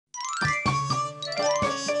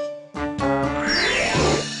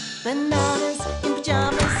Bananas in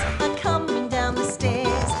pyjamas are coming down the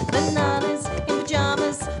stairs. Bananas in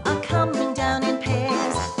pyjamas are coming down in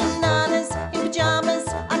pairs. Bananas in pyjamas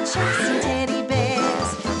are chasing teddy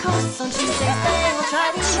bears. 'Cause on Tuesdays they will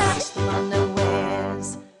try to catch them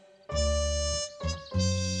unawares.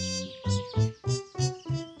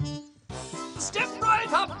 Step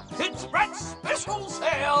right up, it's Rat's special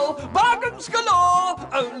sale. Bargains galore,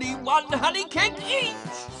 only one honey cake each.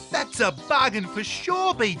 That's a bargain for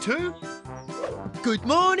sure, B2. Good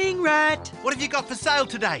morning, Rat. What have you got for sale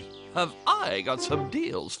today? Have I got some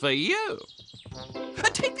deals for you?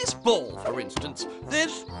 Take this ball, for instance.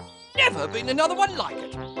 There's never been another one like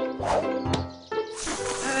it.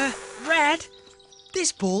 Rat,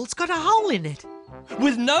 this ball's got a hole in it.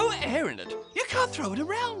 With no air in it, you can't throw it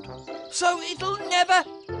around. So it'll never,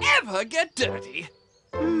 ever get dirty.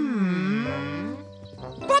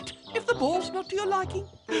 But if the ball's not to your liking,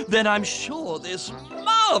 then I'm sure this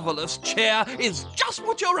marvellous chair is just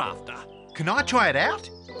what you're after. Can I try it out?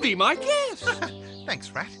 Be my guest.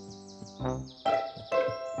 Thanks, Rat.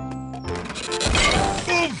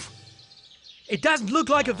 Oomph! It doesn't look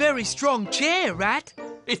like a very strong chair, Rat.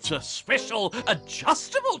 It's a special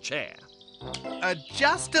adjustable chair.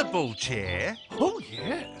 Adjustable chair? Oh,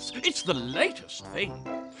 yes. It's the latest thing.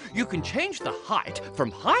 You can change the height from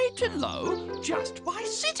high to low just by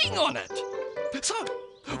sitting on it. So,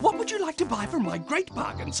 what would you like to buy from my great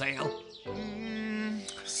bargain sale?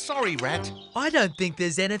 Sorry, Rat. I don't think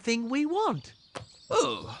there's anything we want.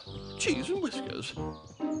 Oh, cheese and whiskers.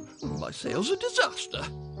 My sale's a disaster.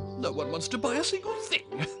 No one wants to buy a single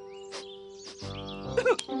thing.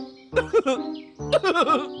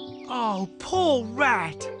 Oh, poor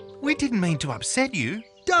Rat. We didn't mean to upset you.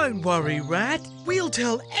 Don't worry, Rat. We'll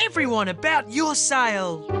tell everyone about your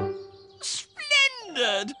sale.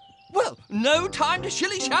 Splendid! Well, no time to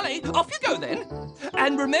shilly-shally. Off you go then.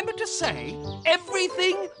 And remember to say,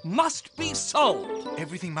 everything must be sold.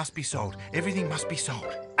 Everything must be sold. Everything must be sold.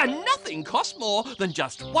 And nothing costs more than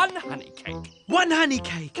just one honey cake. One honey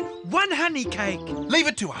cake. One honey cake. Leave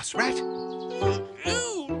it to us, Rat.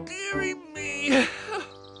 Oh, dearie me.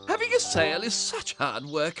 Having a sale is such hard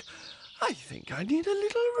work. I think I need a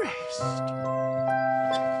little rest.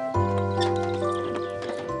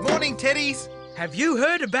 Morning, Teddies. Have you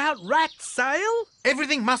heard about Rat's sale?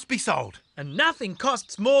 Everything must be sold. And nothing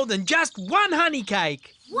costs more than just one honey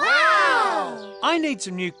cake. Wow! I need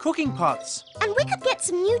some new cooking pots. And we could get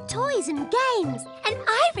some new toys and games. And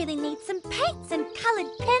I really need some paints and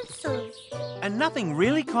coloured pencils. And nothing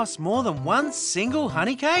really costs more than one single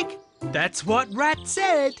honey cake? That's what Rat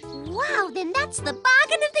said. Wow, then that's the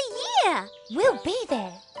bargain of the year. We'll be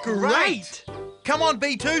there. Great! Come on,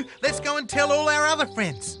 B2. Let's go and tell all our other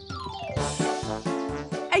friends.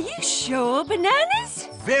 Are you sure, Bananas?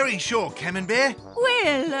 Very sure, Camembert.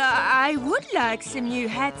 Well, I would like some new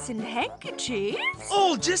hats and handkerchiefs.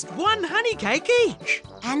 All just one honey cake each.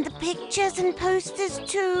 And the pictures and posters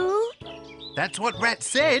too. That's what Rat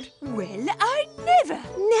said. Well, I never.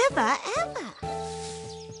 Never ever.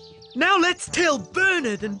 Now let's tell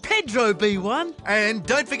Bernard and Pedro, B1. And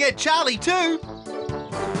don't forget Charlie too.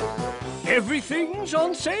 Everything's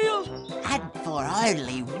on sale. And for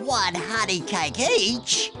only one honey cake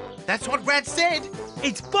each. That's what Rat said.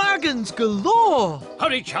 It's bargains galore.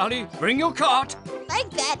 Hurry, Charlie, bring your cart. Make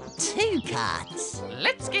that 2 carts.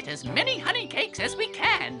 Let's get as many honey cakes as we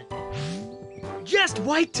can. Just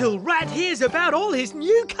wait till Rat hears about all his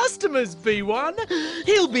new customers, B1.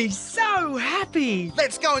 He'll be so happy.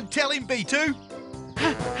 Let's go and tell him, B2.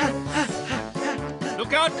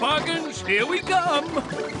 Look out, bargains. Here we come.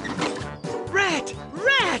 Rat!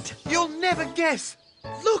 Rat! You'll never guess.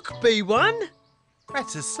 Look, B1.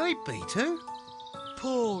 Rat's asleep, B2.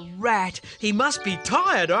 Poor Rat. He must be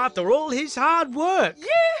tired after all his hard work.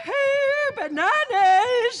 Yoo-hoo,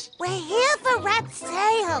 Bananas! We're here for Rat's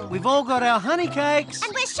sale. We've all got our honey cakes.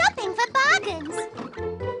 And we're shopping for bargains.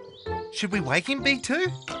 Should we wake him,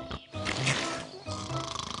 B2?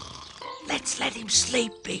 Let's let him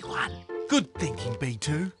sleep, B1. Good thinking,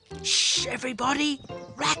 B2. Shh, everybody.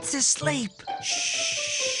 Rat's asleep.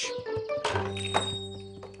 Shh.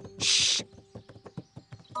 Shh.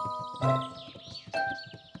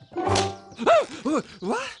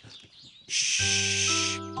 What?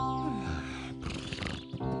 Shh.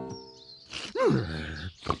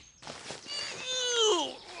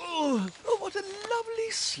 Oh, what a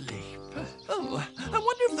lovely sleep. Oh, I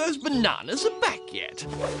wonder if those bananas are back yet.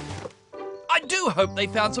 I do hope they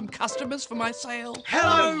found some customers for my sale.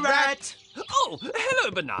 Hello, Rat. Oh,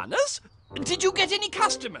 hello, Bananas. Did you get any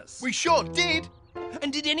customers? We sure did.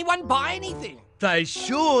 And did anyone buy anything? They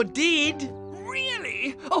sure did.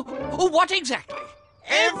 Really? Oh, what exactly?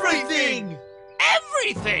 Everything!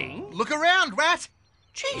 Everything? Look around, Rat.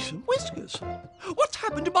 Jeez and whiskers. What's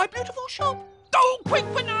happened to my beautiful shop? Oh, quick,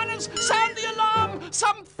 Bananas! Sound the alarm!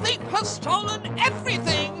 Some thief has stolen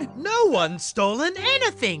everything! No one's stolen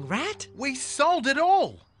anything, Rat. We sold it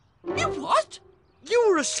all. You what? You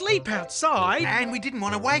were asleep outside, And we didn't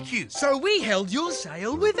want to wake you. so we held your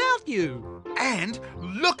sale without you. And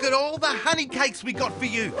look at all the honey cakes we got for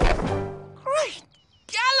you. Great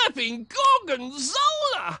galloping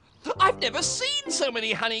gorgonzola! I've never seen so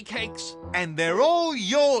many honey cakes. And they're all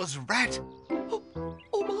yours, Rat. Oh,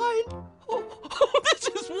 mine? Oh, this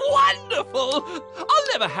is wonderful! I'll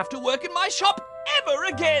never have to work in my shop ever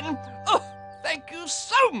again. Oh, thank you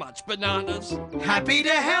so much, Bananas. Happy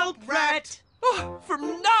to help, Rat. Oh,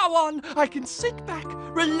 from now on, I can sit back,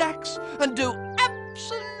 relax, and do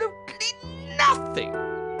absolutely nothing.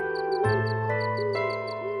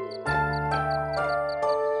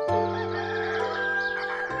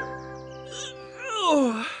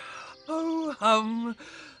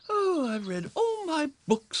 Oh, I've read all my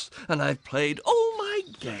books and I've played all my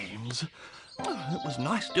games. Oh, it was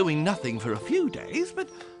nice doing nothing for a few days, but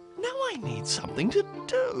now I need something to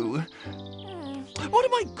do. What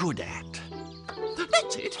am I good at?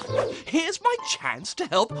 That's it. Here's my chance to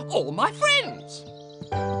help all my friends.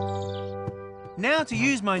 Now to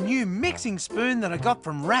use my new mixing spoon that I got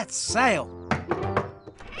from Rat's sale.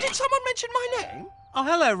 Did someone mention my name? Oh,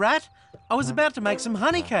 hello, Rat. I was about to make some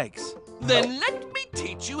honey cakes, Then let me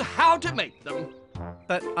teach you how to make them.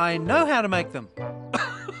 but I know how to make them.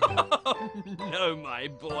 No, my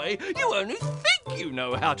boy, you only think you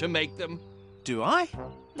know how to make them. Do I?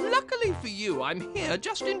 Luckily for you, I'm here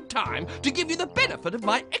just in time to give you the benefit of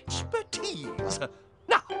my expertise.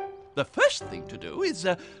 Now, the first thing to do is,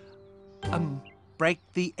 Break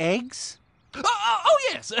the eggs? oh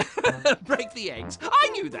yes, break the eggs. I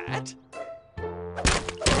knew that.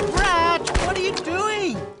 Rat, what are you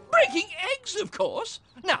doing? Breaking eggs, of course.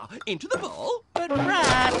 Now, into the bowl. But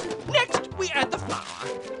Rat... Next, we add the flour.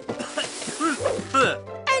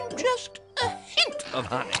 And just a hint of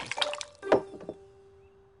honey.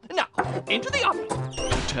 Now, into the oven.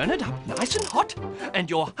 Turn it up nice and hot, and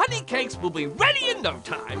your honey cakes will be ready in no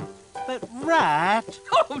time. But Rat...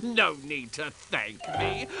 Oh, no need to thank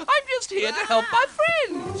me. I'm just here to help my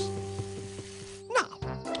friends. Now,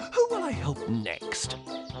 who will I help next?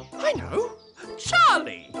 I know,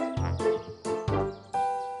 Charlie.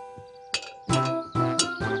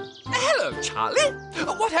 Hello, Charlie.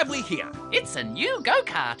 What have we here? It's a new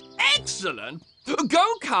go-kart. Excellent.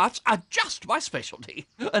 Go-karts are just my specialty,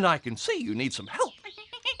 and I can see you need some help.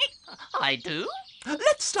 I do?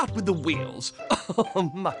 Let's start with the wheels.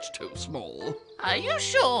 Much too small. Are you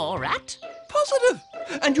sure, Rat? Positive.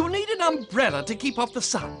 And you'll need an umbrella to keep off the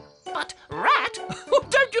sun. But, Rat... Oh,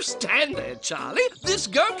 don't you stand there, Charlie. This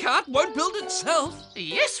go-kart won't build itself.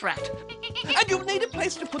 Yes, Rat. And you'll need a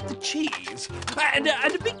place to put the cheese, and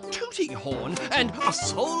a big tooting horn, and a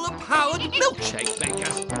solar-powered milkshake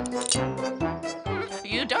maker.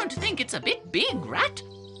 You don't think it's a bit big, Rat?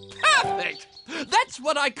 Perfect! That's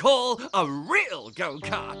what I call a real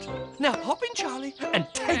go-kart. Now hop in, Charlie, and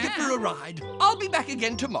take it for a ride. I'll be back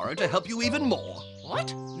again tomorrow to help you even more.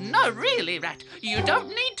 What? No, really, Rat. You don't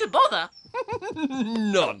need to bother.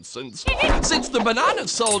 Nonsense. Since the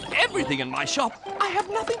Bananas sold everything in my shop, I have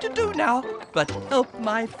nothing to do now but help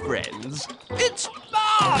my friends. It's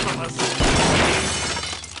marvelous!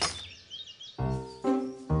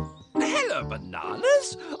 Hello,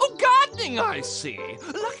 Bananas. Oh, gardening, I see.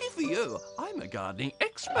 Lucky for you, I'm a gardening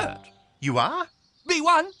expert. You are?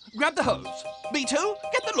 B1, grab the hose. B2,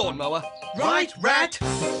 get the lawnmower. Right, Rat.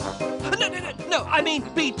 No, I mean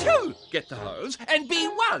B2, get the hose, and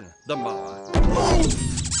B1, the mower.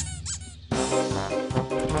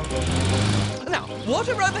 Now,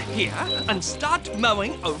 water over here and start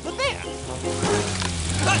mowing over there.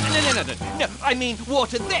 No, I mean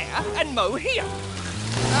water there and mow here.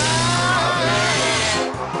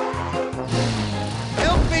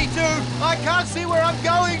 Help me, dude. I can't see where I'm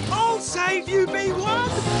going. I'll save you, B1.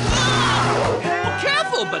 Oh,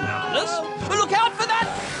 careful, Bananas. Look out for that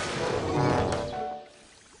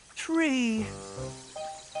tree.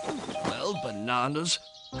 Well, Bananas,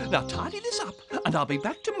 now tidy this up and I'll be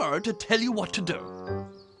back tomorrow to tell you what to do.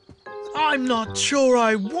 I'm not sure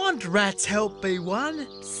I want Rat's help, B1.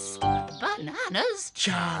 Bananas?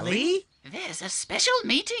 Charlie? There's a special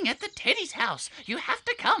meeting at the Teddy's house. You have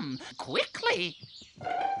to come quickly.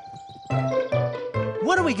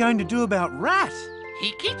 What are we going to do about Rat?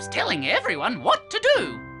 He keeps telling everyone what to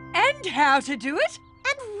do. And how to do it?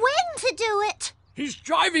 And when to do it. He's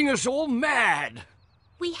driving us all mad.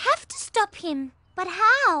 We have to stop him. But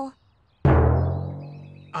how?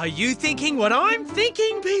 Are you thinking what I'm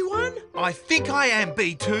thinking, B1? I think I am,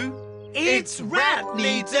 B2. It's Rat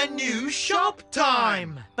needs a new shop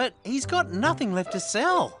time. But he's got nothing left to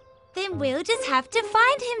sell. Then we'll just have to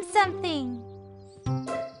find him something.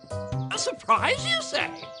 A surprise, you say?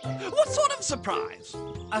 What sort of surprise?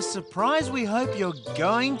 A surprise we hope you're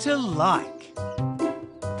going to like.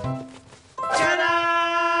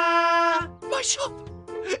 Ta-da! My shop!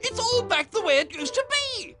 It's all back the way it used to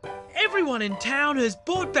be! Everyone in town has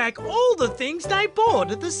bought back all the things they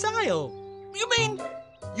bought at the sale. You mean...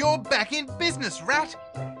 You're back in business, Rat.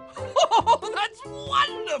 Oh, that's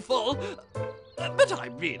wonderful! But I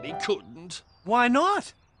really couldn't. Why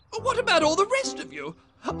not? What about all the rest of you?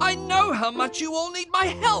 I know how much you all need my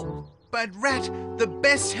help. But, Rat, the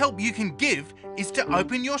best help you can give is to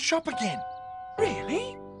open your shop again.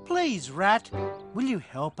 Really? Please, Rat, will you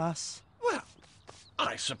help us? Well,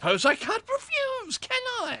 I suppose I can't refuse, can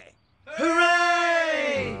I?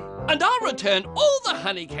 Hooray! And I'll return all the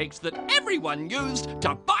honey cakes that everyone used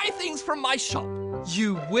to buy things from my shop.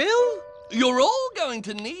 You will? You're all going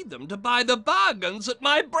to need them to buy the bargains at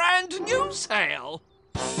my brand new sale.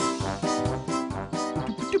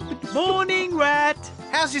 Morning, Rat.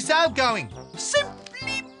 How's your sale going?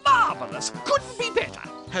 Simply marvellous. Couldn't be better.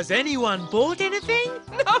 Has anyone bought anything?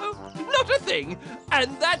 No, not a thing.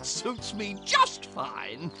 And that suits me just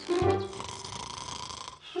fine.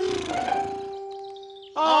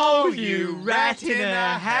 Oh, you rat in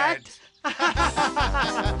a hat.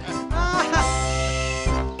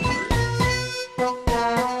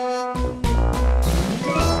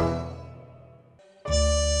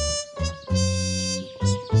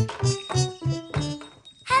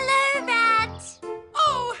 Hello, Rat.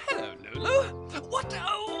 Oh, hello, Lulu. What a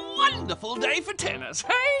wonderful day for tennis,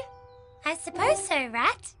 hey? I suppose so,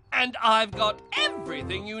 Rat. And I've got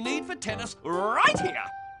everything you need for tennis right here.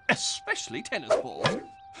 Especially tennis balls.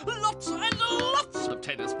 Lots and lots of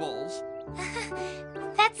tennis balls.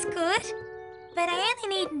 That's good. But I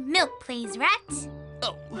only need milk, please, Rat.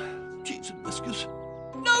 Oh, cheese and whiskers.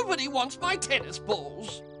 Nobody wants my tennis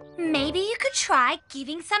balls. Maybe you could try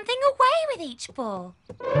giving something away with each ball.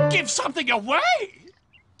 Give something away?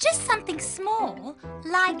 Just something small,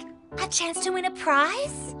 like a chance to win a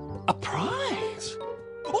prize. A prize?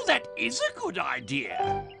 Oh, that is a good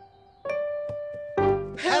idea.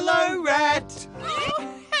 Hello, Rat.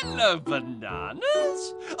 Oh, hello,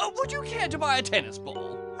 Bananas. Would you care to buy a tennis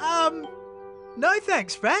ball? No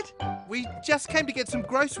thanks, Rat. We just came to get some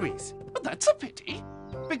groceries. But that's a pity.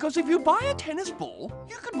 Because if you buy a tennis ball,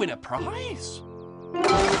 you could win a prize.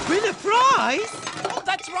 Win a prize? Oh,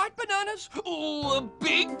 that's right, Bananas. Oh, a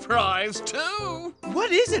big prize, too.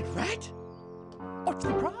 What is it, Rat? What's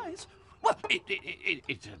the prize? Well,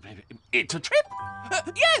 it's a trip.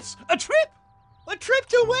 Yes, a trip. A trip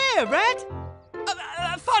to where, Rat?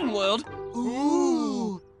 Fun World.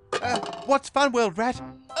 Ooh. What's Fun World, Rat?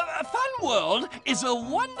 Fun World is a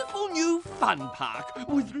wonderful new fun park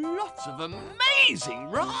with lots of amazing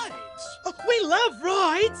rides. Oh, we love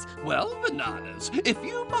rides. Well, Bananas, if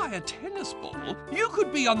you buy a tennis ball, you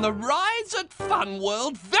could be on the rides at Fun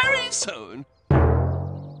World very soon.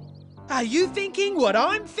 Are you thinking what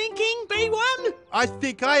I'm thinking, B1? I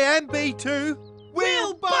think I am, B2.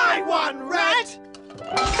 We'll buy one, Rat.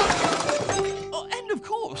 Oh, and of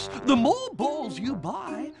course, the more balls you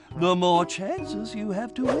buy, the more chances you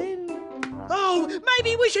have to win. Oh,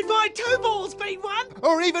 maybe we should buy 2 balls, B1.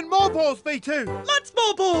 Or even more balls, B2. Lots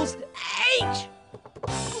more balls. Each.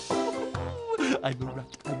 I'm a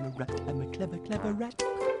rat, I'm a rat, I'm a clever, clever rat.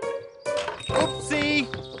 Oopsie.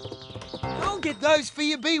 I'll get those for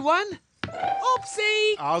you, B1.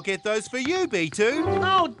 Oopsie. I'll get those for you, B2.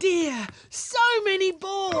 Oh, dear. So many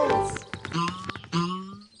balls.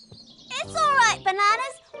 It's all right,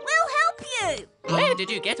 Bananas. We'll help you. Where did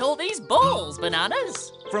you get all these balls,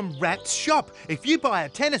 Bananas? From Rat's shop. If you buy a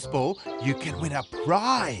tennis ball, you can win a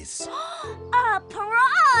prize. A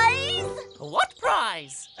prize? What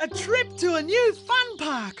prize? A trip to a new fun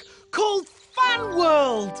park called Fun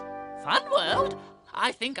World. Fun World?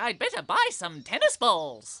 I think I'd better buy some tennis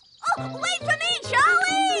balls. Oh, wait for me,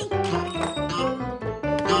 Charlie!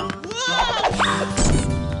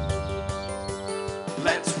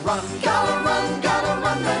 Let's run, gotta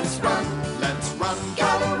run, let's run. Let's run,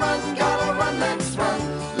 gotta run, let's run.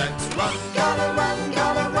 Let's run, gotta run,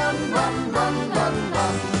 run, run.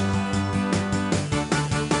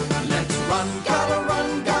 Let's run, gotta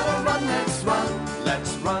run, let's run.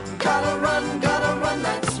 Let's run, gotta run,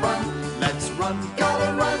 let's run. Let's run,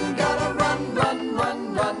 gotta run.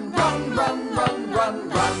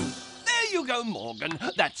 There you go, Morgan.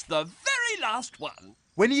 That's the very last one.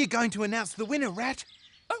 When are you going to announce the winner, Rat?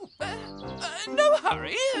 Oh, no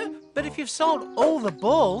hurry. But if you've sold all the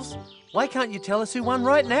balls, why can't you tell us who won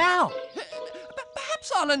right now?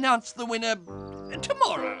 Perhaps I'll announce the winner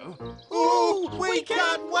tomorrow. Ooh, we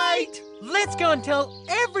can't wait! Let's go and tell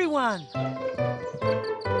everyone.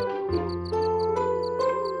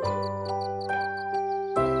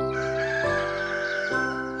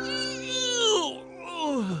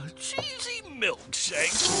 Oh, cheesy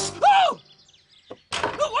milkshake. Oh!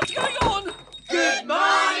 Oh, what's going on? Good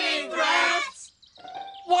morning, rats!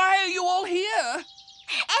 Why are you all here?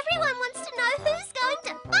 Everyone wants to know who's going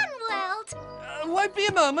to Fun World. Won't be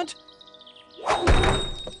a moment.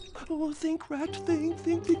 Oh, think, rat, think.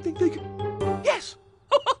 Yes!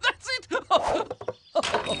 That's it!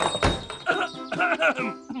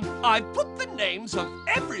 I've put the names of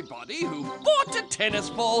everybody who bought a tennis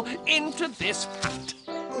ball into this hat.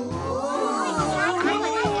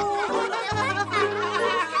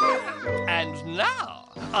 And now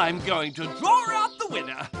I'm going to draw out the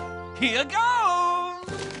winner. Here goes!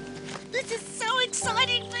 This is so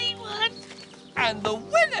exciting, B1. And the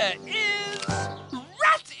winner is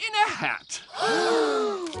Rat-in-a-Hat.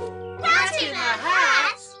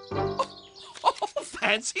 Rat-in-a-hat? Oh,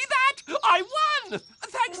 fancy that! I won!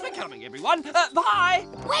 Thanks for coming, everyone. Bye!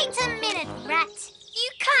 Wait a minute, Rat. You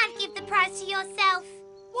can't give the prize to yourself.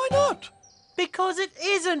 Why not? Because it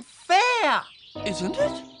isn't fair. Isn't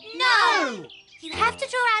it? No! You have to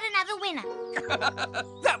draw out another winner.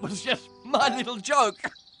 That was just my little joke.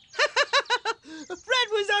 Fred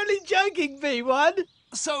was only joking, B1.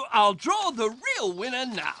 So I'll draw the real winner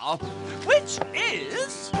now, which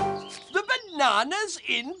is the Bananas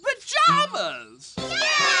in Pyjamas.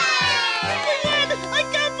 I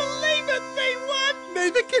can't believe it, B1.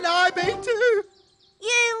 Neither can I, B2.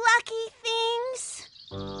 You lucky things.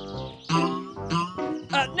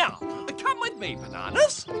 Now, come with me,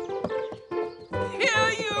 Bananas.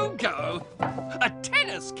 Here you go. A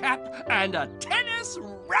tennis cap and a tennis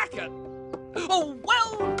racket. Oh,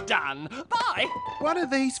 well done. Bye. What are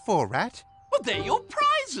these for, Rat? Well, they're your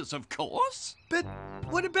prizes, of course. But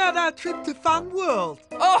what about our trip to Fun World?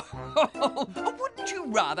 Oh, wouldn't you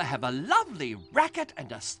rather have a lovely racket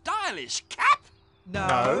and a stylish cap?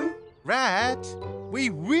 No. Rat, we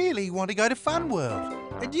really want to go to Fun World.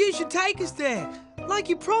 And you should take us there, like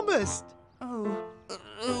you promised. Oh,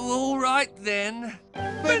 all right then.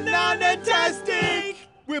 Banana-tastic!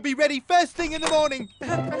 We'll be ready first thing in the morning.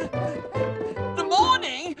 The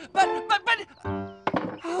morning? But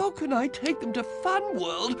how can I take them to Fun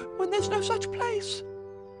World when there's no such place?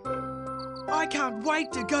 I can't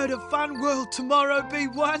wait to go to Fun World tomorrow,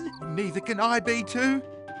 B1. Neither can I, B2.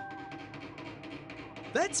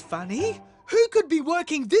 That's funny. Who could be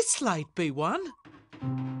working this late, B1?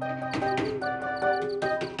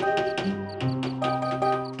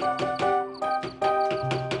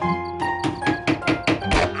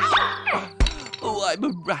 Oh, I'm a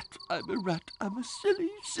rat. I'm a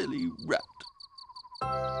silly, silly rat.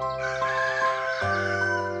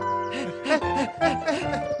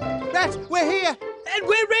 Rat, we're here. And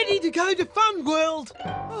we're ready to go to Fun World.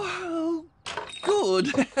 Oh,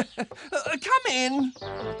 good. Come in.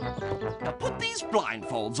 Now put these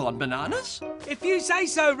blindfolds on, Bananas. If you say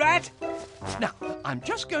so, Rat. Now, I'm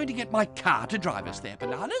just going to get my car to drive us there,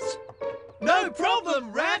 Bananas. No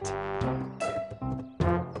problem, Rat.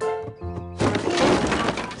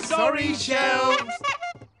 Sorry, Shells.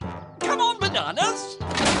 Come on, Bananas.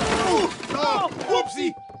 Oh,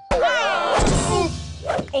 whoopsie.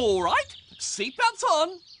 All right, seatbelts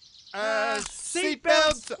on.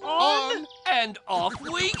 Seatbelts on. And off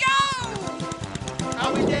we go.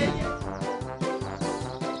 Are we there yet?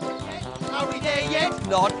 Are we there yet?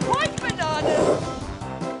 Not quite, Bananas.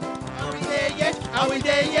 Are we there yet? Are we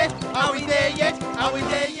there yet? Are we there yet? Are we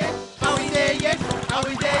there yet? Are we there yet? Are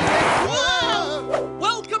we there yet? Whoa!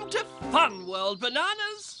 Welcome to Fun World,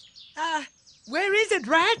 Bananas. Where is it,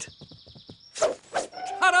 Rat?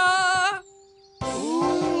 Ta-da!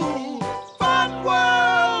 Ooh, Fun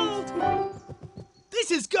World!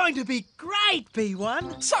 This is going to be great,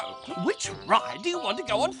 B1. So, which ride do you want to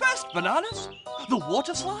go on first, Bananas? The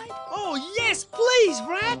water slide? Oh, yes, please,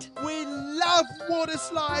 Rat. We love water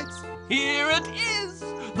slides. Here it is,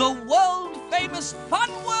 the world-famous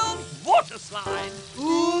Fun World water slide.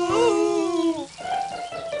 Ooh!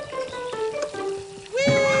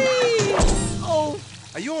 Whee! Oh,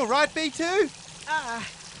 Are you all right, B2?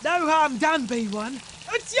 no harm done, B1.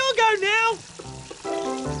 It's your go now.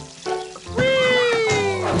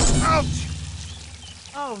 Whee! Ouch!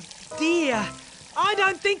 Oh, dear. I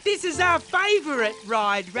don't think this is our favourite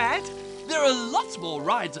ride, Rat. There are lots more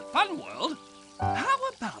rides at Fun World. How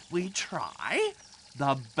about we try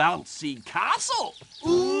the bouncy castle.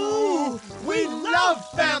 Ooh, we love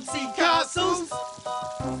bouncy castles.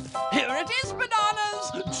 Here it is,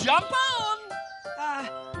 Bananas. Jump on.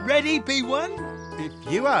 Ready, B1? If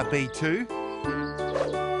you are B2.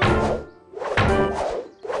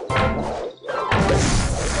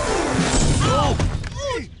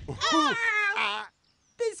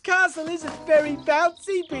 This castle isn't very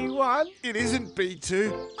bouncy, B1. It isn't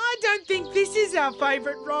B2. I don't think this is our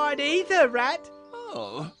favourite ride either, Rat.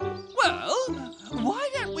 Oh, well, why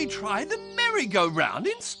don't we try the merry-go-round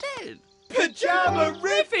instead?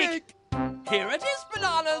 Pyjama-rific! Here it is,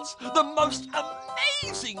 Bananas, the most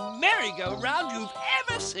amazing merry-go-round you've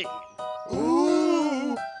ever seen.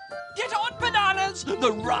 Ooh! Get on, Bananas,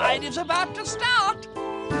 the ride is about to start.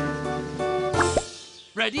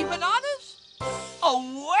 Ready, Bananas?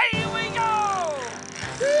 Away we go!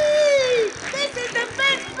 This is the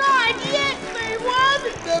best ride yet, B1!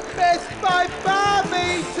 The best by far,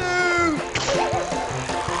 B2!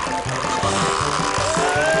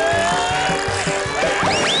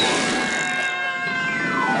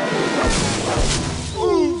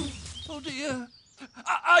 Oh dear.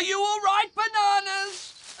 Are you all right,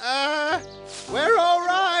 Bananas? We're all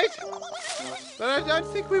right. But I don't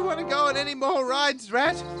think we want to go on any more rides,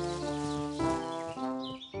 Rat.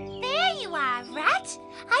 There you are, Rat.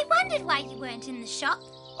 I wondered why you weren't in the shop.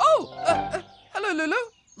 Oh, hello, Lulu.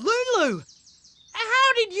 Lulu,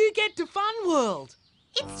 how did you get to Fun World?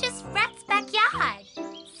 It's just Rat's backyard.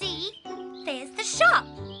 See? There's the shop.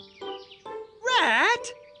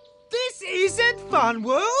 Rat, this isn't Fun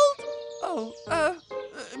World. Oh,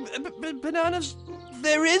 Bananas,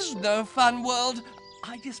 there is no Fun World.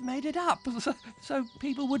 I just made it up so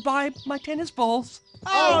people would buy my tennis balls.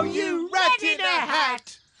 Oh, you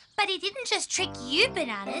rat-in-a-hat! But he didn't just trick you,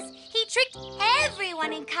 Bananas. He tricked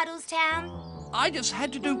everyone in Cuddlestown. I just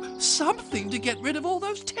had to do something to get rid of all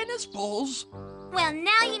those tennis balls. Well,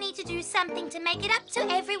 now you need to do something to make it up to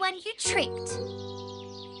everyone you tricked.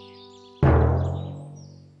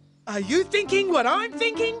 Are you thinking what I'm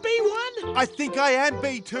thinking, B1? I think I am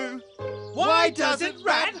B2. Why doesn't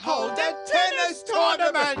Rat hold a tennis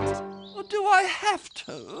tournament? Or do I have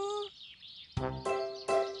to?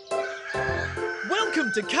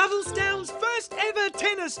 Welcome to Cuddlestown's first ever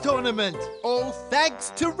tennis tournament. All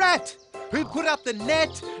thanks to Rat, who put up the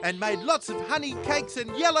net and made lots of honey cakes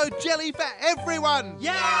and yellow jelly for everyone.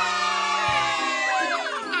 Yay!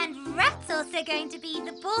 And Rat's also going to be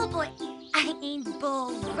the ball boy,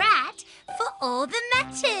 ball rat, for all the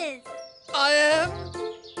matches. I am.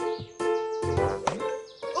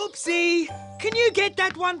 Oopsie! Can you get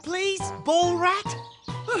that one, please, Ball Rat?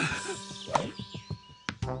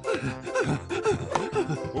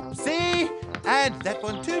 Oopsie! And that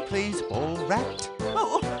one too, please, Ball Rat.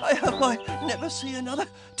 Oh, I hope I never see another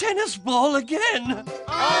tennis ball again.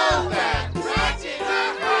 Oh, that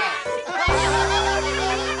rat-in-a-hat!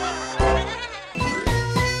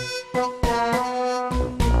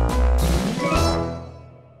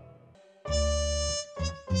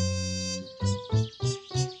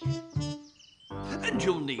 And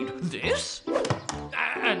you'll need this,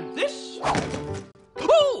 and this,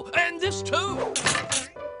 oh, and this too.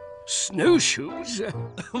 Snowshoes?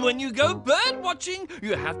 When you go bird watching,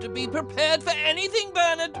 you have to be prepared for anything,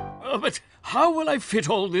 Bernard. Oh, but how will I fit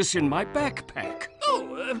all this in my backpack? Oh,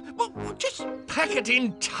 well, just pack it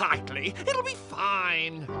in tightly. It'll be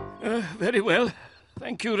fine. Very well.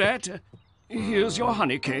 Thank you, Rat. Here's your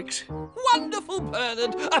honey cakes. Wonderful,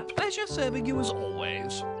 Bernard. A pleasure serving you as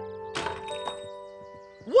always.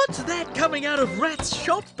 What's that coming out of Rat's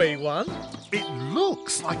shop, B1? It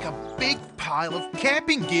looks like a big pile of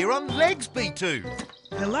camping gear on legs, B2.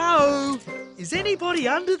 Hello? Is anybody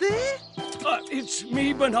under there? It's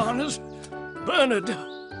me, Bananas. Bernard.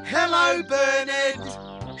 Hello,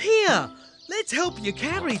 Bernard. Here, let's help you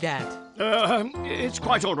carry that. It's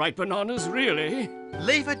quite all right, Bananas, really.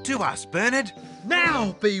 Leave it to us, Bernard.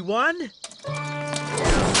 Now, B1.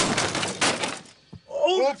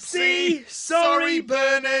 Oopsie! Sorry,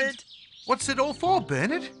 Bernard. What's it all for,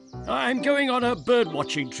 Bernard? I'm going on a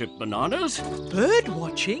bird-watching trip, Bananas. Bird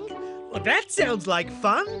watching? Well, that sounds like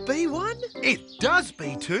fun, B1. It does,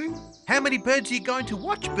 B2. How many birds are you going to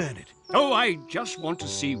watch, Bernard? Oh, I just want to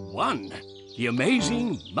see one. The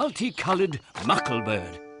amazing, multicoloured Muckle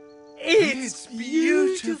Bird. It's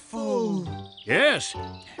beautiful. Yes,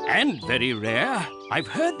 and very rare. I've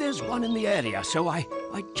heard there's one in the area, so I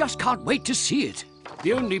just can't wait to see it.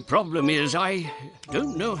 The only problem is I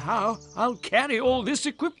don't know how I'll carry all this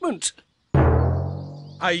equipment.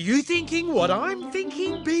 Are you thinking what I'm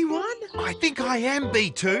thinking, B1? I think I am,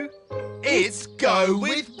 B2. It's Go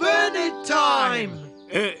with Bernard time!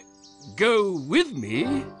 go with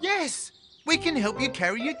me? Yes, we can help you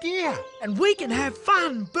carry your gear. And we can have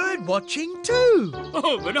fun bird watching too.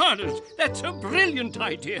 Oh, Bananas, that's a brilliant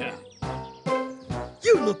idea.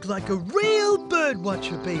 You look like a real bird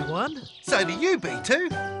watcher, B1. So do you,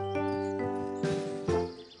 B2.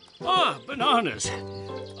 Ah, Bananas.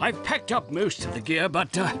 I've packed up most of the gear,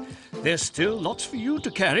 but there's still lots for you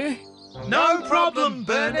to carry. No problem,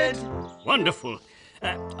 Bernard. Wonderful.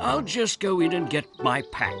 I'll just go in and get my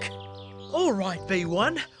pack. All right,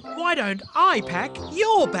 B1. Why don't I pack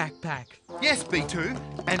your backpack? Yes, B2,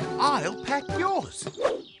 and I'll pack yours.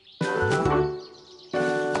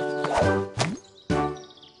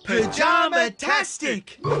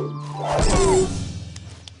 Pyjama-tastic!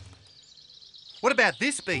 What about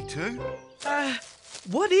this, B2?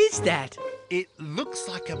 What is that? It looks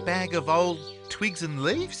like a bag of old twigs and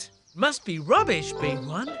leaves. Must be rubbish,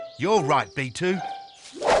 B1. You're right, B2.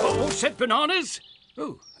 All set, Bananas?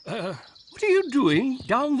 Oh, what are you doing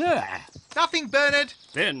down there? Nothing, Bernard.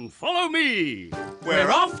 Then follow me. We're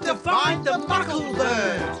off to find the Muckle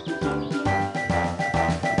Bird.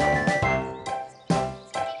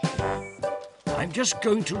 I'm just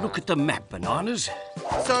going to look at the map, Bananas.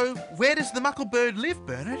 So, where does the Muckle Bird live,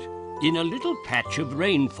 Bernard? In a little patch of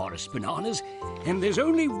rainforest, Bananas, and there's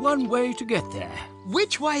only one way to get there.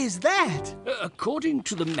 Which way is that? According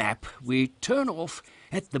to the map, we turn off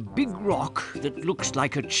at the big rock that looks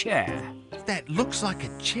like a chair. That looks like a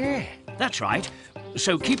chair. That's right.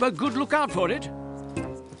 So keep a good lookout for it.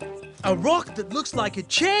 A rock that looks like a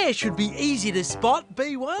chair should be easy to spot,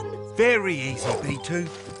 B1. Very easy, B2.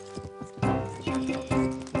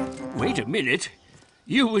 Wait a minute.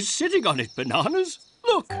 You were sitting on it, Bananas.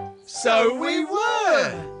 Look. So we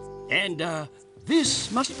were. And,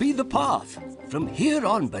 this must be the path. From here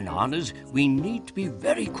on, Bananas, we need to be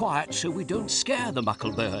very quiet so we don't scare the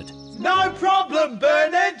Muckle Bird. No problem,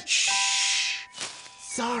 Bernard. Shh.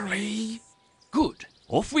 Sorry. Good.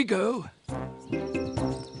 Off we go.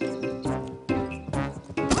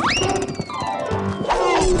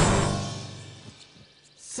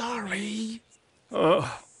 Sorry.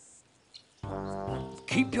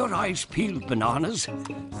 Keep your eyes peeled, Bananas.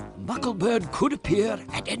 Muckle Bird could appear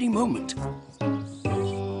at any moment.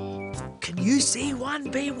 Can you see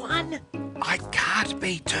one, B1? I can't,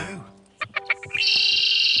 B2.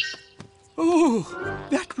 Oh,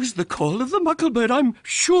 that was the call of the Muckle Bird, I'm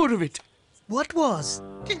sure of it. What was?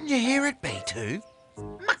 Didn't you hear it, B2?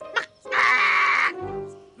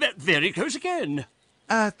 There it goes again.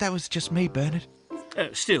 That was just me, Bernard.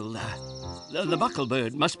 Still, the Muckle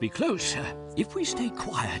Bird must be close. If we stay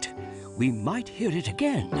quiet, we might hear it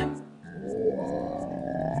again.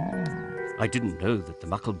 I didn't know that the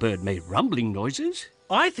Muckle Bird made rumbling noises.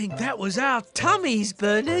 I think that was our tummies,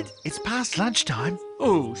 Bernard. It's past lunchtime.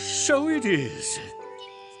 Oh, so it is.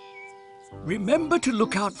 Remember to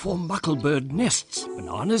look out for Muckle Bird nests,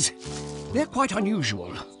 Bananas. They're quite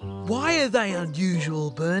unusual. Why are they unusual,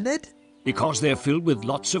 Bernard? Because they're filled with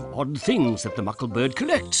lots of odd things that the Muckle Bird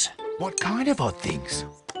collects. What kind of odd things?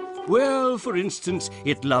 Well, for instance,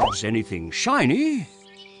 it loves anything shiny.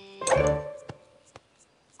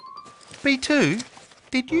 B2,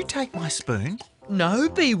 did you take my spoon? No,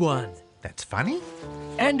 B1. That's funny.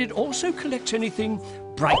 And it also collects anything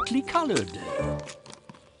brightly coloured.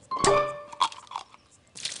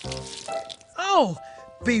 Oh,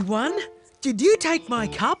 B1, did you take my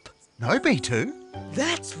cup? No, B2.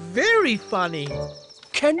 That's very funny.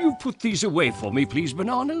 Can you put these away for me, please,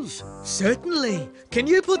 Bananas? Certainly. Can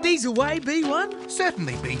you put these away, B1?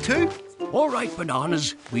 Certainly, B2. All right,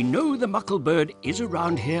 Bananas. We know the Muckle Bird is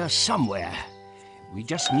around here somewhere. We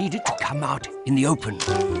just need it to come out in the open.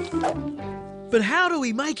 But how do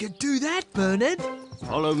we make it do that, Bernard?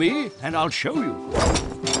 Follow me, and I'll show you.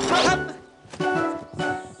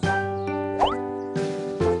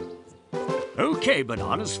 Okay,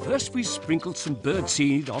 Bananas. First we sprinkle some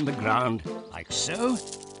birdseed on the ground, like so.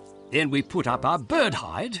 Then we put up our bird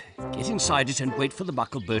hide, get inside it and wait for the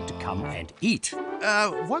Muckle Bird to come and eat.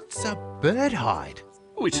 What's a bird hide?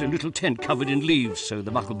 Oh, it's a little tent covered in leaves so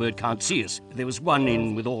the Muckle Bird can't see us. There was one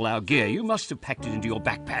in with all our gear. You must have packed it into your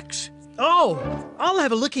backpacks. Oh, I'll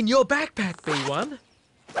have a look in your backpack, B1.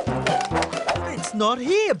 It's not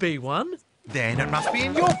here, B1. Then it must be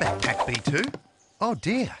in your backpack, B2. Oh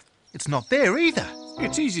dear, it's not there either.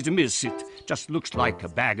 It's easy to miss. It just looks like a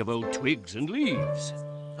bag of old twigs and leaves.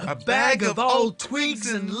 A bag of old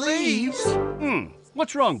twigs and leaves?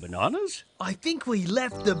 What's wrong, Bananas? I think we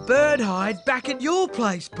left the bird hide back at your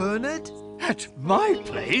place, Bernard. At my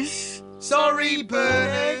place? Sorry,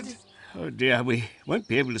 Bernard. Oh dear, we won't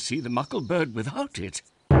be able to see the Muckle Bird without it.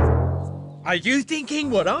 Are you thinking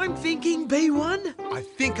what I'm thinking, B1? I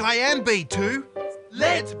think I am, B2.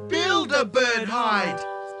 Let's build a bird hide.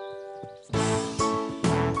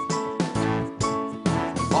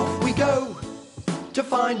 Off we go to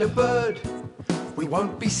find a bird. We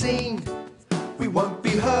won't be seen, we won't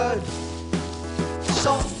be heard.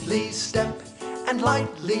 Softly step and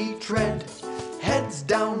lightly tread, heads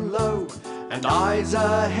down low and eyes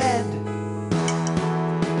ahead.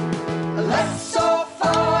 Let's all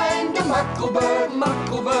find a Muckle Bird,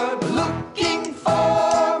 we're looking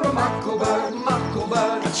for a Muckle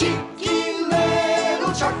Bird, a cheeky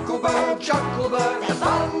little chuckle bird, a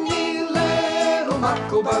funny little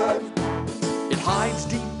Muckle Bird. It hides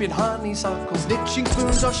deep in honeysuckles, snitching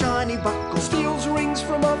spoons or shiny buckles, steals rings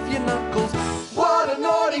from off your knuckles. What a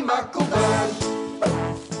naughty Muckle Bird!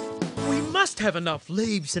 We must have enough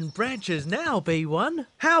leaves and branches now, B1.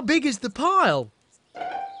 How big is the pile?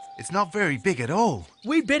 It's not very big at all.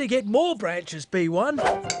 We'd better get more branches, B1.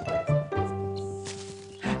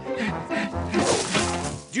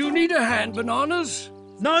 Do you need a hand, Bananas?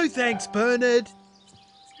 No thanks, Bernard.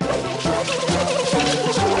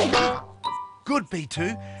 Good,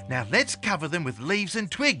 B2. Now let's cover them with leaves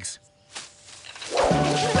and twigs.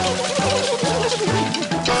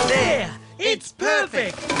 There! It's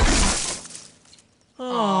perfect!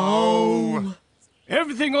 Oh.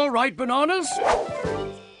 Everything all right, Bananas?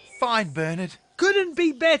 Fine, Bernard. Couldn't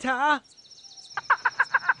be better.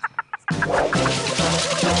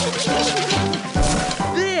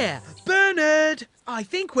 There! Bernard! I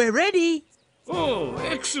think we're ready. Oh,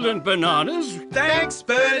 excellent, Bananas. Thanks,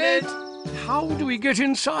 Bernard. How do we get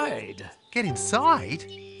inside? Get inside?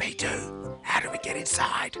 B2, how do we get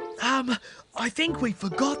inside? I think we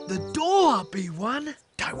forgot the door, B1.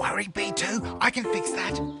 Don't worry, B2. I can fix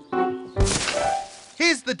that.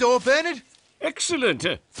 Here's the door, Bernard. Excellent.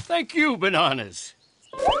 Thank you, Bananas.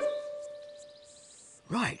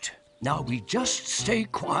 Right. Now we just stay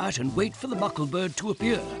quiet and wait for the Muckle Bird to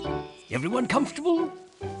appear. Everyone comfortable?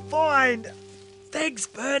 Fine. Thanks,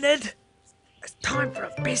 Bernard. It's time for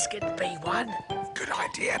a biscuit, B1. Good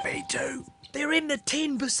idea, B2. They're in the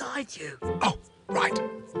tin beside you. Oh, right.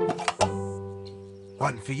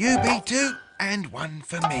 One for you, B2, and one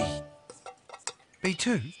for me.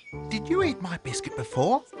 B2, did you eat my biscuit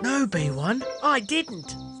before? No, B1, I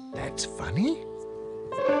didn't. That's funny.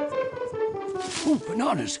 Oh,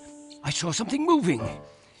 Bananas. I saw something moving.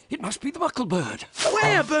 It must be the Muckle Bird.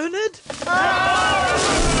 Where, Bernard?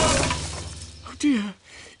 Oh, dear.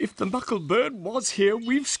 If the Muckle Bird was here,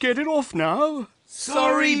 we've scared it off now.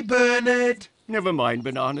 Sorry, Bernard. Never mind,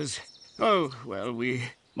 Bananas. Oh, well,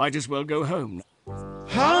 we might as well go home.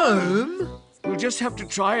 Home? We'll just have to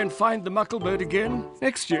try and find the Muckle Bird again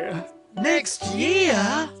next year. Next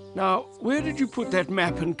year? Now, where did you put that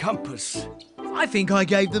map and compass? I think I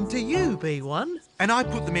gave them to you, B1. And I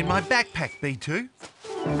put them in my backpack, B2.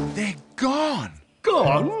 They're gone.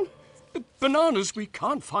 Gone? Bananas, we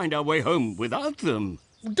can't find our way home without them.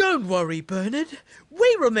 Don't worry, Bernard.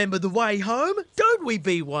 We remember the way home, don't we,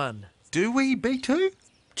 B1? Do we, B2?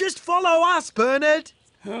 Just follow us, Bernard.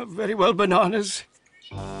 Very well, Bananas.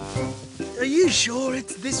 Are you sure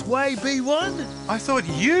it's this way, B1? I thought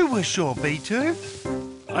you were sure, B2.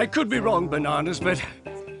 I could be wrong, Bananas, but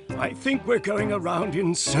I think we're going around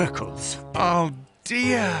in circles. Oh,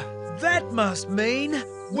 dear. That must mean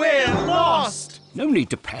we're lost. No need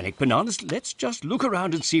to panic, Bananas. Let's just look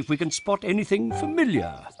around and see if we can spot anything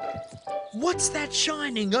familiar. What's that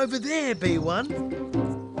shining over there, B1?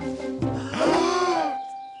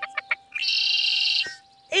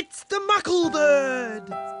 It's the Muckle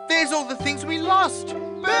Bird! There's all the things we lost.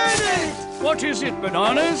 Bernard! What is it,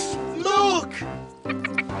 Bananas? Look!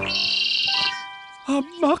 A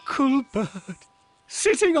Muckle Bird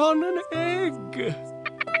sitting on an egg.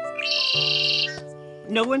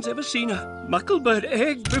 No one's ever seen a Muckle Bird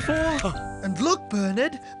egg before. And look,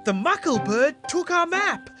 Bernard, the Muckle Bird took our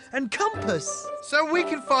map and compass. So we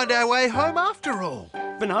can find our way home after all.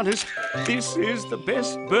 Bananas, this is the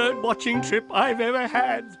best bird watching trip I've ever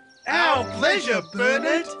had. Our pleasure,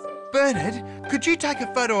 Bernard. Bernard, could you take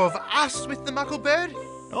a photo of us with the Muckle Bird?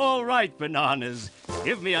 All right, Bananas.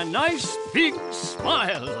 Give me a nice big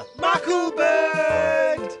smile. Muckle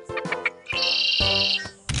Bird!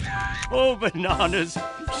 Oh, Bananas,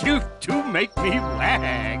 you do make me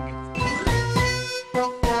wag.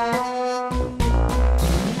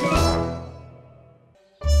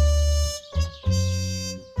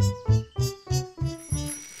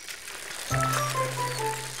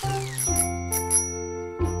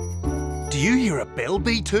 Do you hear a bell,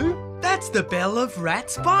 B2? That's the bell of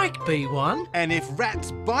Rat's bike, B1. And if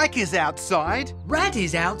Rat's bike is outside... Rat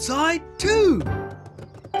is outside too.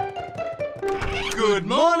 Good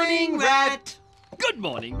morning, Rat. Good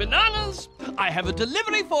morning, Bananas. I have a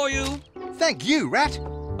delivery for you. Thank you, Rat.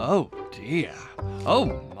 Oh, dear.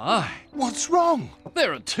 Oh, my. What's wrong?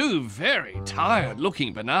 There are two very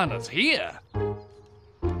tired-looking bananas here.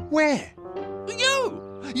 Where?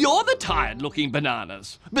 You! You're the tired-looking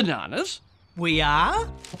bananas. Bananas? We are?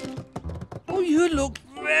 Oh, you look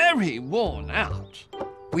very worn out.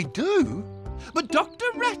 We do? But Dr.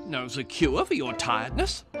 Rat knows a cure for your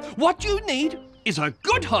tiredness. What you need is a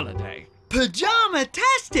good holiday.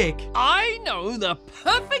 Pyjama-tastic! I know the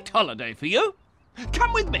perfect holiday for you.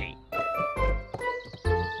 Come with me.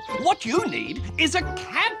 What you need is a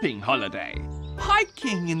camping holiday.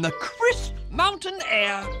 Hiking in the crisp mountain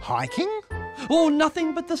air. Hiking? Oh,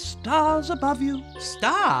 nothing but the stars above you.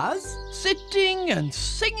 Stars? Sitting and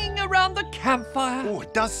singing around the campfire. Oh,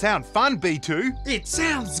 it does sound fun, B2. It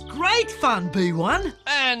sounds great fun, B1.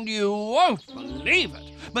 And you won't believe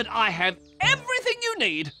it, but I have everything you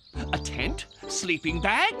need. A tent, sleeping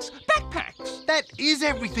bags, backpacks. That is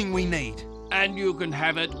everything we need. And you can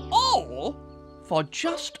have it all for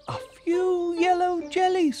just a few yellow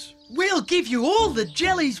jellies. We'll give you all the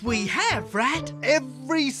jellies we have, Rat.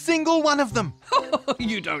 Every single one of them.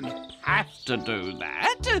 You don't have to do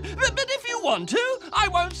that. But if you want to, I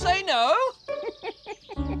won't say no.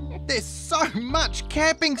 There's so much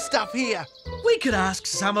camping stuff here. We could ask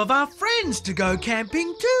some of our friends to go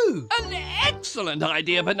camping too. An excellent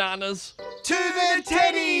idea, Bananas. To the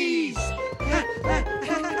Teddies!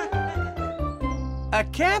 A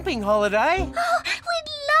camping holiday? Oh,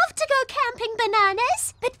 we'd love to go camping,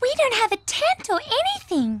 Bananas, but we don't have a tent or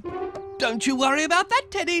anything. Don't you worry about that,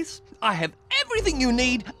 Teddies. I have everything you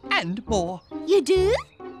need and more. You do?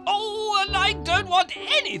 Oh, and I don't want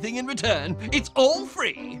anything in return. It's all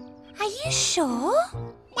free. Are you sure?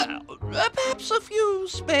 Well, perhaps a few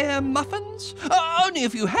spare muffins. Only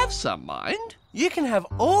if you have some, mind. You can have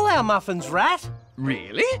all our muffins, Rat.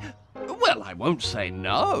 Really? Well, I won't say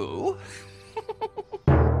no.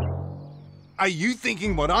 Are you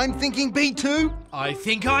thinking what I'm thinking, B2? I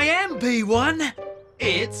think I am, B1.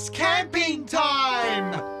 It's camping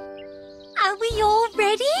time! Are we all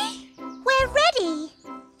ready? We're ready.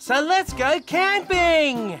 So let's go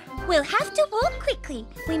camping! We'll have to walk quickly.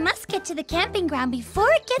 We must get to the camping ground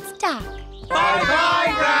before it gets dark.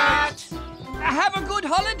 Bye-bye, Rat! Have a good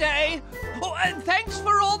holiday. Oh, and thanks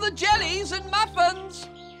for all the jellies and muffins.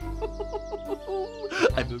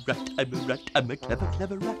 I'm a rat, I'm a rat, I'm a clever,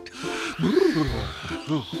 clever rat.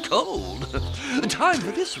 Cold. Time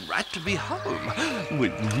for this rat to be home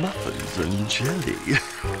with muffins and jelly.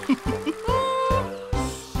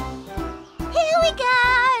 Here we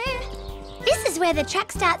go. This is where the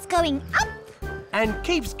track starts going up. And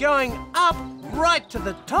keeps going up right to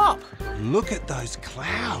the top. Look at those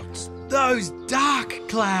clouds. Those dark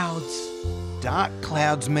clouds. Dark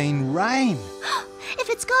clouds mean rain. If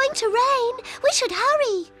it's going to rain, we should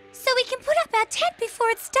hurry so we can put up our tent before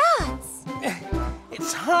it starts.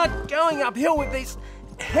 It's hard going uphill with these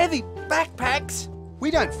heavy backpacks. We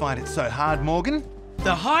don't find it so hard, Morgan.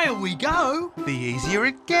 The higher we go, The easier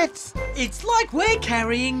it gets. it's like we're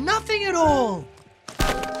carrying nothing at all.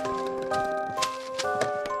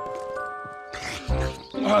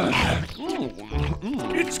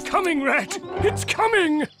 It's coming, Rat! It's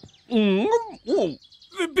coming!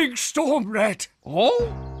 The big storm, Rat.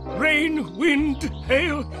 Oh? Rain, wind,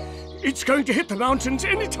 hail. It's going to hit the mountains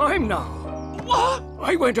any time now. What?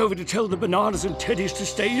 I went over to tell the Bananas and Teddies to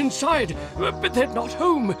stay inside, but they're not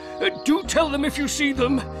home. Do tell them if you see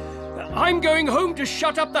them. I'm going home to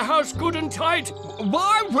shut up the house good and tight.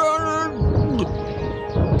 Why?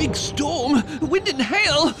 Big storm, wind and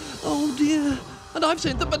hail. Oh dear. And I've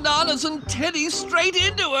sent the Bananas and Teddies straight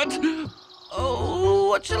into it. Oh,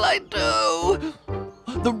 what shall I do?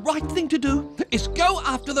 The right thing to do is go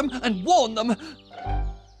after them and warn them.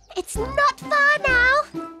 It's not far now.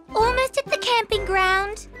 Almost at the camping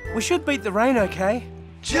ground. We should beat the rain, okay?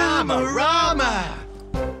 Jamarama!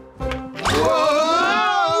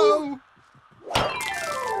 Whoa!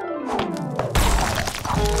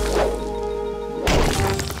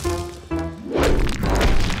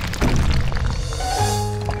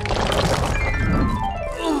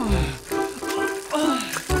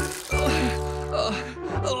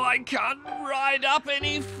 I can't ride up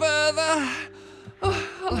any further.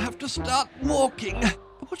 I'll have to start walking.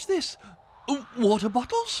 What's this? Water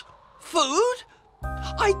bottles? Food?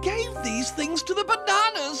 I gave these things to the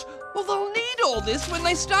Bananas. Well, they'll need all this when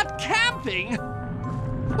they start camping.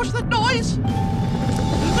 What's that noise?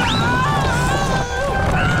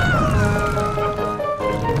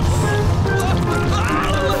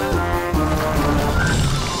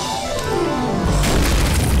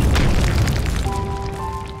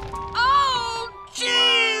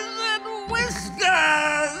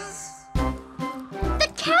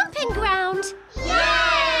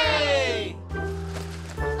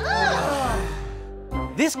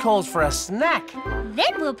 This calls for a snack.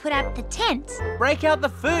 Then we'll put up the tent. Break out the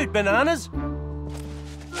food, Bananas.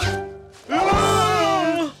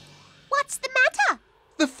 What's the matter?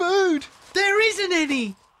 The food! There isn't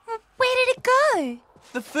any. Where did it go?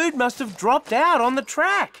 The food must have dropped out on the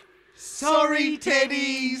track. Sorry,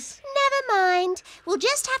 Teddies. Never mind. We'll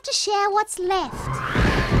just have to share what's left.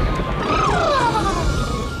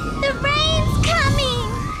 The rain's coming!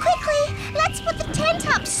 Quickly, let's put the tent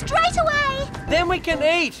up straight away. Then we can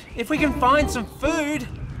eat, if we can find some food.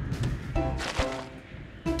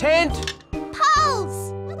 Tent.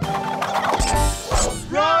 Poles!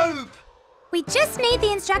 Rope! We just need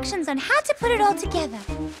the instructions on how to put it all together.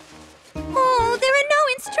 Oh, there are no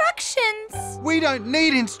instructions. We don't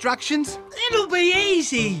need instructions. It'll be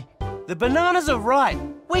easy. The Bananas are right.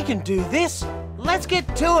 We can do this. Let's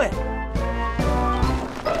get to it.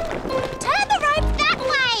 Turn the rope that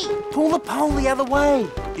way. Pull the pole the other way.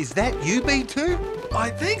 Is that you, B2? I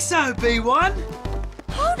think so, B1.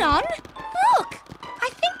 Hold on. Look. I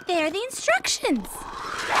think there are the instructions.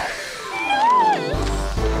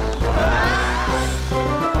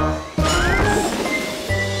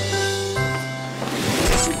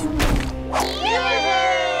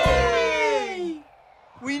 Yay!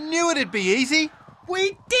 We knew it'd be easy.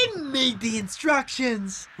 We didn't need the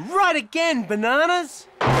instructions. Right again, Bananas.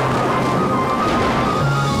 The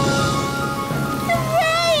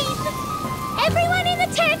rain! Everyone in the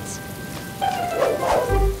tent!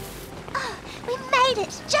 Oh, we made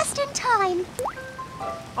it just in time.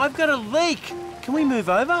 I've got a leak. Can we move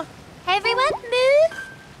over? Everyone move.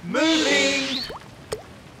 Moving!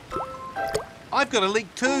 I've got a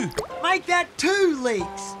leak too. Make that 2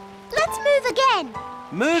 leaks. Let's move again.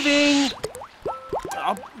 Moving.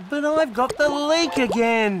 Oh, but I've got the leak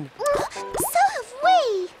again. So have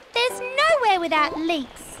we. There's nowhere without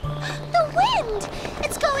leaks. The wind!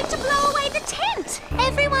 It's going to blow away the tent.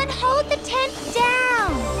 Everyone hold the tent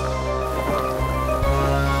down.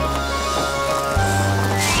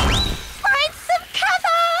 Find some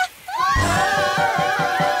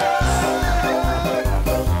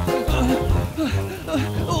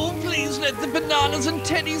Oh, please let the Bananas and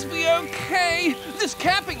Teddies be okay. This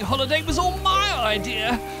camping holiday was all my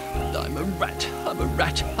idea. I'm a rat. I'm a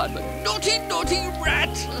rat. I'm a naughty, naughty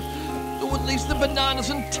rat. Or at least the Bananas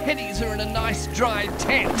and Teddies are in a nice dry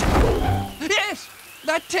tent. Yes,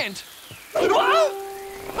 that tent.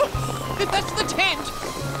 If that's the tent,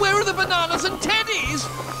 where are the Bananas and Teddies?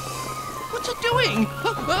 What's it doing?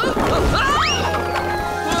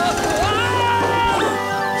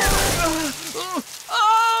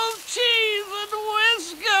 Oh, cheese and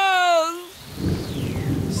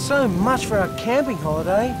whiskers! So much for our camping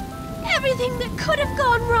holiday. Everything that could have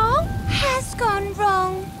gone wrong has gone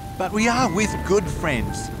wrong. But we are with good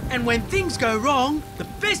friends. And when things go wrong, the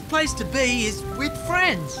best place to be is with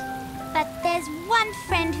friends. But there's one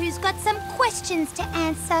friend who's got some questions to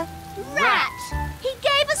answer. Rat! He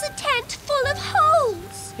gave us a tent full of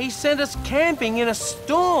holes. He sent us camping in a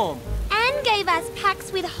storm. And gave us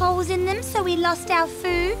packs with holes in them so we lost our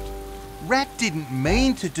food. Rat didn't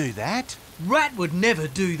mean to do that. Rat would never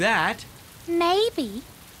do that. Maybe.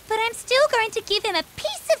 But I'm still going to give him a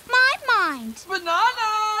piece of my mind.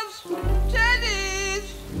 Bananas!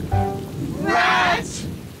 Teddies! Rat!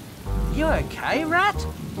 You okay, Rat?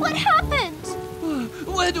 What happened?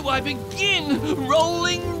 Where do I begin?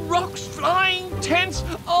 Rolling rocks, flying tents.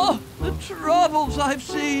 Oh, the troubles I've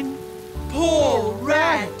seen. Poor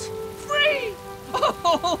Rat! Free!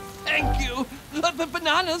 Oh, thank you. But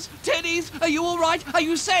Bananas, Teddies, are you all right? Are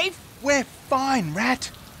you safe? We're fine,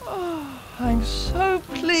 Rat. Oh, I'm so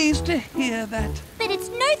pleased to hear that. But it's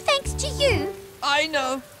no thanks to you. I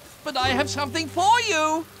know, but I have something for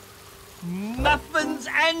you. Muffins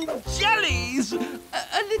and jellies.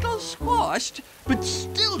 A little squashed, but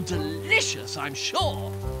still delicious, I'm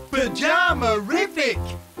sure. Pyjama-rific!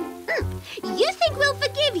 You think we'll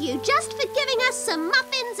forgive you just for giving us some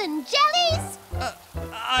muffins and jellies?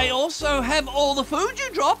 I also have all the food you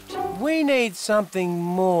dropped. We need something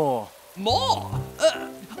more. More?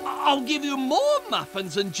 I'll give you more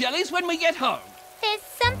muffins and jellies when we get home. There's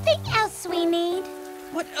something else we need.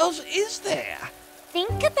 What else is there?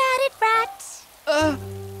 Think about it, Rat.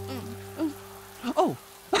 Oh,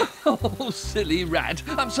 silly Rat.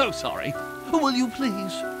 I'm so sorry. Will you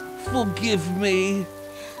please forgive me?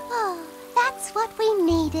 Oh, that's what we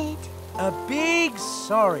needed. A big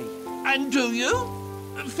sorry. And do you?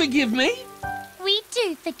 Forgive me? We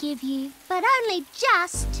do forgive you, but only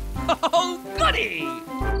just. Oh, goody!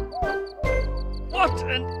 What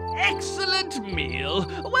an excellent meal.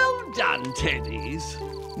 Well done, Teddies.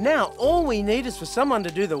 Now all we need is for someone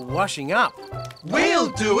to do the washing up. We'll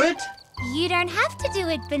do it! You don't have to do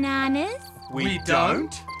it, Bananas. We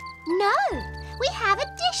don't? No, we have a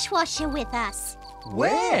dishwasher with us.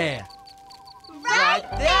 Where? Right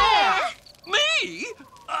there! Me?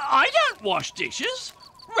 I don't wash dishes.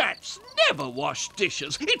 Rats never wash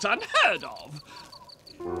dishes. It's unheard of.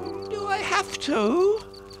 Do I have to?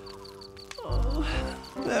 Oh,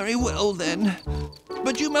 very well then.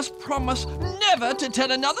 But you must promise never to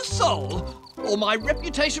tell another soul, or my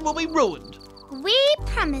reputation will be ruined. We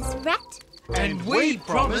promise, Rat. And we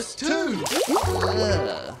promise too.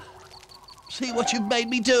 See what you've made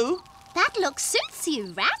me do? That look suits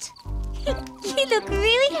you, Rat. You look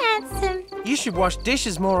really handsome. You should wash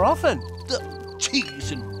dishes more often. The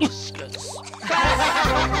cheese and whiskers.